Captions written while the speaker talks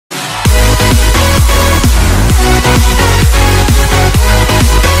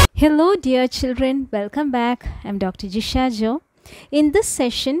Hello dear children, welcome back. I'm Dr. Jisha Joe. In this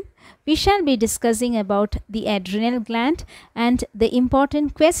session, we shall be discussing about the adrenal gland and the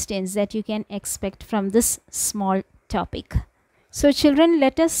important questions that you can expect from this small topic. So children,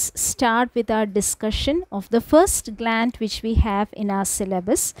 let us start with our discussion of the first gland which we have in our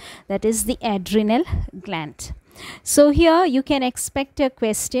syllabus, that is the adrenal gland. So here you can expect a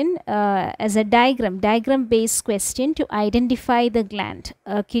question as a diagram based question to identify the gland.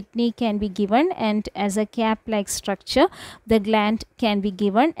 A kidney can be given, and as a cap like structure the gland can be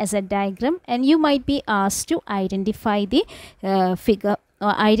given as a diagram, and you might be asked to identify the figure or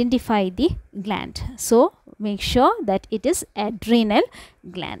identify the gland. So make sure that it is adrenal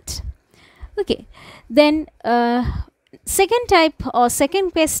gland. Okay, then second type or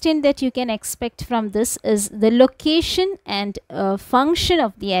second question that you can expect from this is the location and function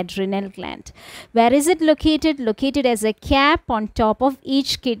of the adrenal gland. Where is it located? Located as a cap on top of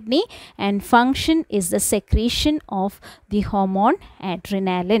each kidney, and function is the secretion of the hormone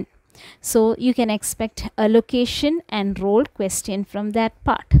adrenaline. So you can expect a location and role question from that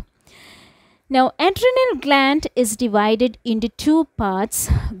part. Now, adrenal gland is divided into two parts.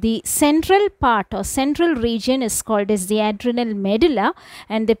 The central part or central region is called as the adrenal medulla,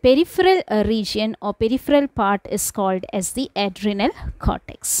 and the peripheral region or peripheral part is called as the adrenal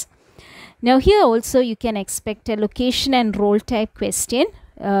cortex. Now, here also you can expect a location and role type question.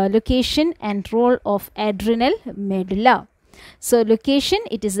 Location and role of adrenal medulla. So, location,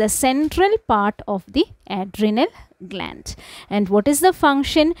 it is the central part of the adrenal gland. And what is the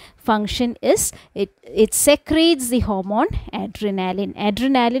function? Function is it secretes the hormone adrenaline.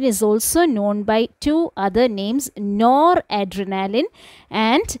 Adrenaline is also known by two other names, noradrenaline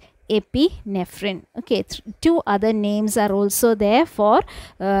and epinephrine. Okay, two other names are also there for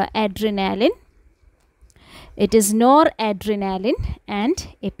adrenaline. It is noradrenaline and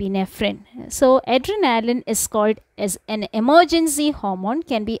epinephrine. So adrenaline is called as an emergency hormone.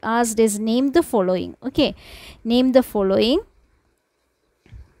 Can be asked as name the following. Okay, name the following.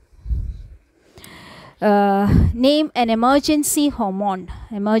 Name an emergency hormone.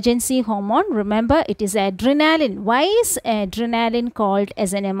 Emergency hormone, remember it is adrenaline. Why is adrenaline called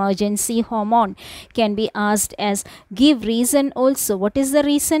as an emergency hormone? Can be asked as give reason also. What is the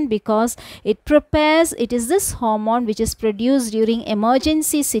reason? Because it is this hormone which is produced during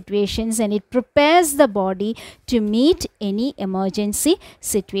emergency situations, and it prepares the body to meet any emergency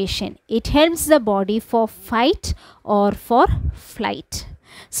situation. It helps the body for fight or for flight.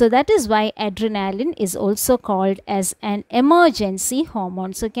 So that is why adrenaline is also called as an emergency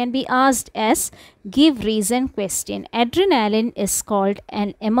hormone. So can be asked as give reason question. Adrenaline is called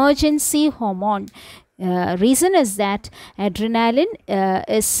an emergency hormone. Reason is that adrenaline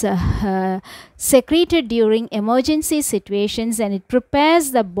is secreted during emergency situations, and it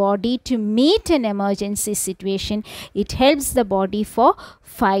prepares the body to meet an emergency situation. It helps the body for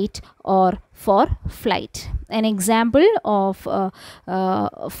fight or for flight. An example of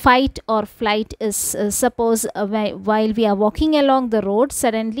fight or flight is suppose while we are walking along the road,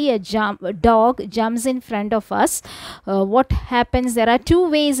 suddenly a dog jumps in front of us. What happens? There are two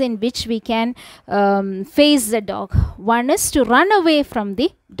ways in which we can face the dog. One is to run away from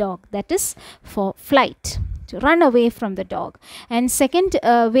the dog, that is for flight, to run away from the dog. And second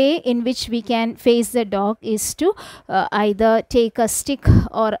way in which we can face the dog is to either take a stick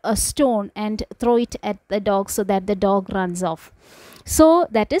or a stone and throw it at the dog so that the dog runs off. So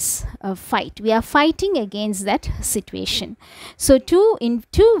that is a fight. We are fighting against that situation. So in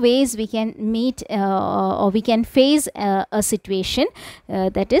two ways we can meet or we can face a situation,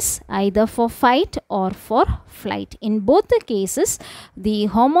 that is either for fight or for flight. In both the cases, the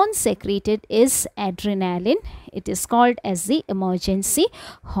hormone secreted is adrenaline. It is called as the emergency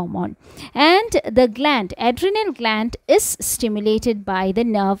hormone. And the gland, adrenal gland, is stimulated by the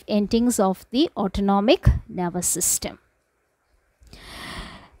nerve endings of the autonomic nervous system.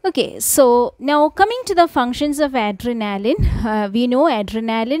 Okay, so now coming to the functions of adrenaline, we know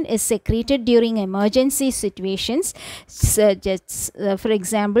adrenaline is secreted during emergency situations. So just, for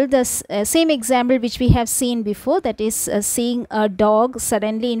example, the same example which we have seen before, that is seeing a dog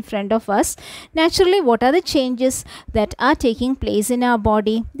suddenly in front of us. Naturally, what are the changes that are taking place in our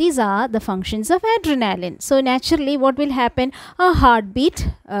body? These are the functions of adrenaline. So naturally, what will happen? A heartbeat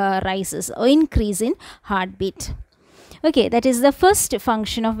rises or increase in heartbeat. Okay, that is the first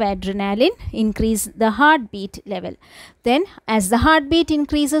function of adrenaline, increase the heartbeat level. Then as the heartbeat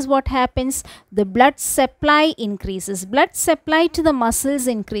increases, what happens? The blood supply increases. Blood supply to the muscles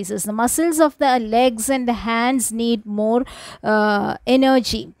increases. The muscles of the legs and the hands need more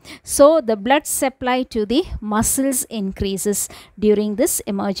energy. So the blood supply to the muscles increases during this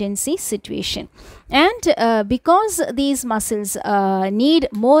emergency situation. And because these muscles need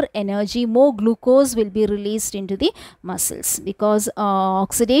more energy, more glucose will be released into the muscles, because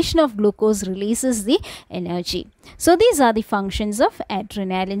oxidation of glucose releases the energy. So these are the functions of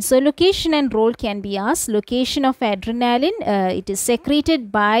adrenaline. So location and role can be asked. Location of adrenaline, it is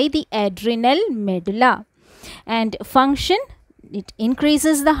secreted by the adrenal medulla. And function, it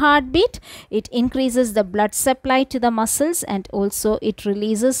increases the heartbeat, it increases the blood supply to the muscles, and also it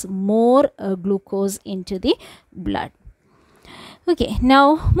releases more glucose into the blood. Okay,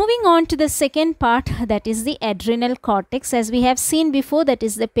 now moving on to the second part, that is the adrenal cortex. As we have seen before, that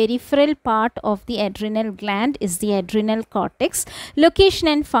is the peripheral part of the adrenal gland is the adrenal cortex. Location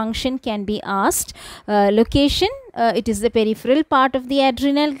and function can be asked. Location, it is the peripheral part of the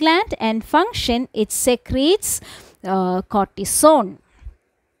adrenal gland, and function, it secretes cortisone.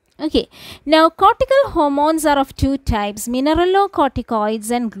 Okay, now cortical hormones are of two types, mineralocorticoids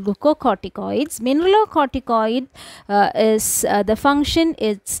and glucocorticoids. Mineralocorticoid is the function,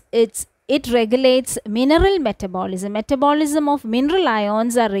 it regulates mineral metabolism. Metabolism of mineral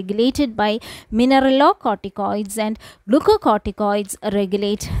ions are regulated by mineralocorticoids, and glucocorticoids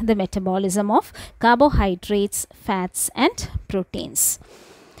regulate the metabolism of carbohydrates, fats and proteins.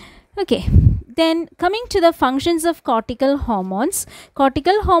 Okay, then coming to the functions of cortical hormones.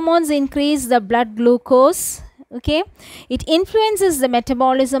 Cortical hormones increase the blood glucose. Okay, it influences the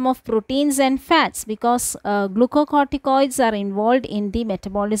metabolism of proteins and fats, because glucocorticoids are involved in the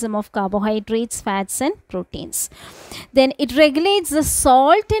metabolism of carbohydrates, fats and proteins. Then it regulates the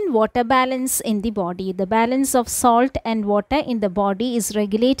salt and water balance in the body. The balance of salt and water in the body is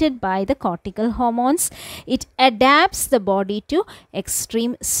regulated by the cortical hormones. It adapts the body to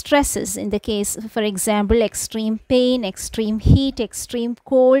extreme stresses. In the case, for example, extreme pain, extreme heat, extreme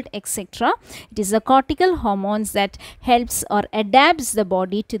cold, etc. It is the cortical hormones that helps or adapts the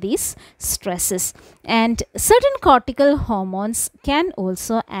body to these stresses. And certain cortical hormones can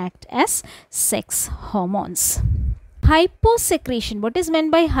also act as sex hormones. Hyposecretion. What is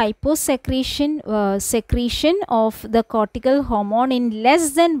meant by hyposecretion? Secretion of the cortical hormone in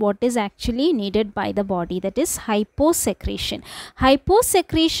less than what is actually needed by the body. That is hyposecretion.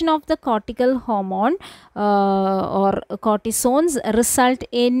 Hyposecretion of the cortical hormone or cortisones result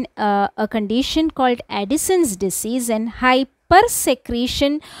in a condition called Addisons disease and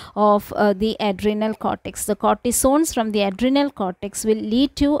hypersecretion of the adrenal cortex. The cortisones from the adrenal cortex will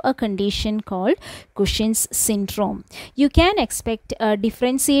lead to a condition called Cushing's syndrome. You can expect a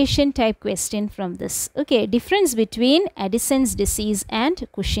differentiation type question from this. Okay, difference between Addison's disease and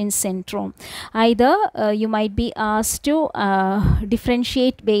Cushing's syndrome. Either you might be asked to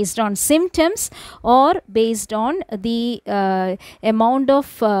differentiate based on symptoms or based on the amount of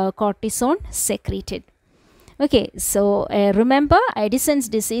cortisone secreted. Okay, so remember, Addison's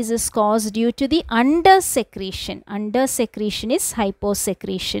disease is caused due to the undersecretion. Undersecretion is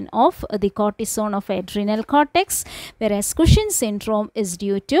hyposecretion of the cortisone of adrenal cortex, whereas Cushing's syndrome is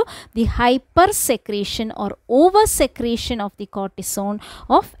due to the hypersecretion or oversecretion of the cortisone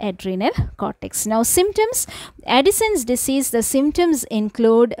of adrenal cortex. Now, symptoms. Addison's disease, the symptoms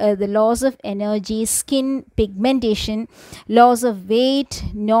include the loss of energy, skin pigmentation, loss of weight,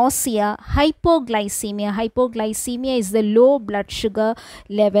 nausea, hypoglycemia. Hypoglycemia is the low blood sugar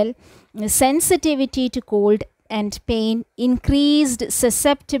level, sensitivity to cold and pain, increased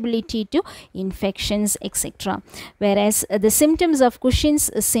susceptibility to infections, etc. Whereas the symptoms of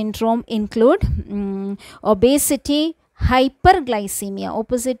Cushing's syndrome include obesity, hyperglycemia,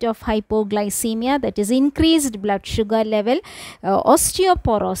 opposite of hypoglycemia, that is increased blood sugar level,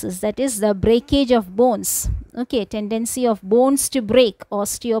 osteoporosis, that is the breakage of bones. Okay, tendency of bones to break,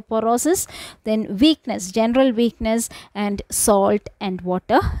 osteoporosis. Then weakness, general weakness, and salt and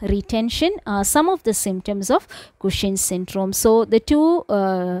water retention are some of the symptoms of Cushing's syndrome. So the two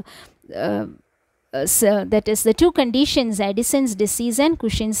that is the two conditions, Addison's disease and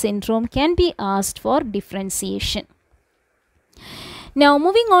Cushing's syndrome, can be asked for differentiation. Now,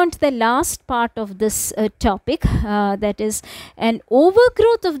 moving on to the last part of this topic, that is an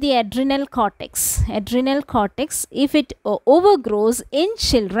overgrowth of the adrenal cortex. Adrenal cortex, if it overgrows in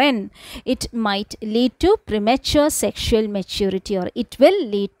children, it might lead to premature sexual maturity, or it will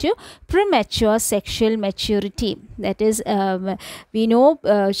lead to premature sexual maturity. That is, we know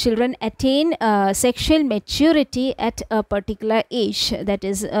children attain sexual maturity at a particular age. That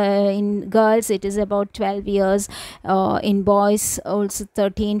is, in girls it is about 12 years, in boys also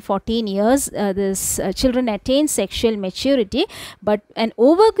 13-14 years. This children attain sexual maturity, but an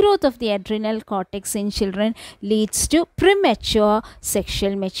overgrowth of the adrenal cortex in children leads to premature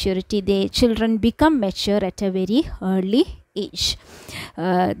sexual maturity. The children become mature at a very early age.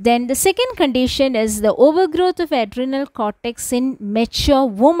 Then the second condition is the overgrowth of adrenal cortex in mature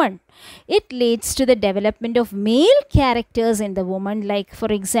woman. It leads to the development of male characters in the woman, like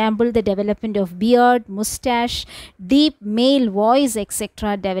for example the development of beard, mustache, deep male voice,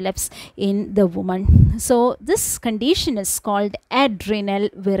 etc. develops in the woman. So this condition is called adrenal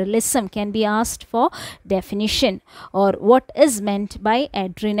virilism. Can be asked for definition, or what is meant by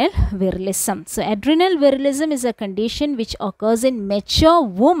adrenal virilism. So adrenal virilism is a condition which occurs in mature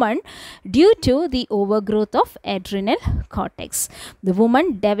woman due to the overgrowth of adrenal cortex. The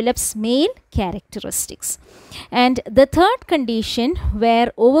woman develops male characteristics. And the third condition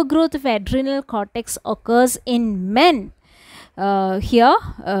where overgrowth of adrenal cortex occurs in men, here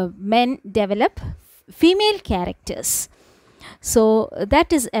men develop female characters. So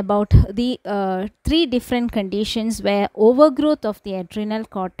that is about the three different conditions where overgrowth of the adrenal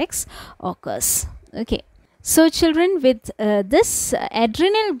cortex occurs. Okay. So children, with this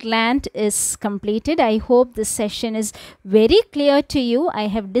adrenal gland is completed. I hope this session is very clear to you. I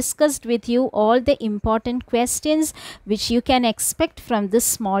have discussed with you all the important questions which you can expect from this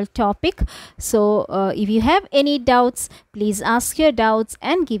small topic. So if you have any doubts, please ask your doubts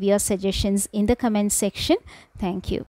and give your suggestions in the comment section. Thank you.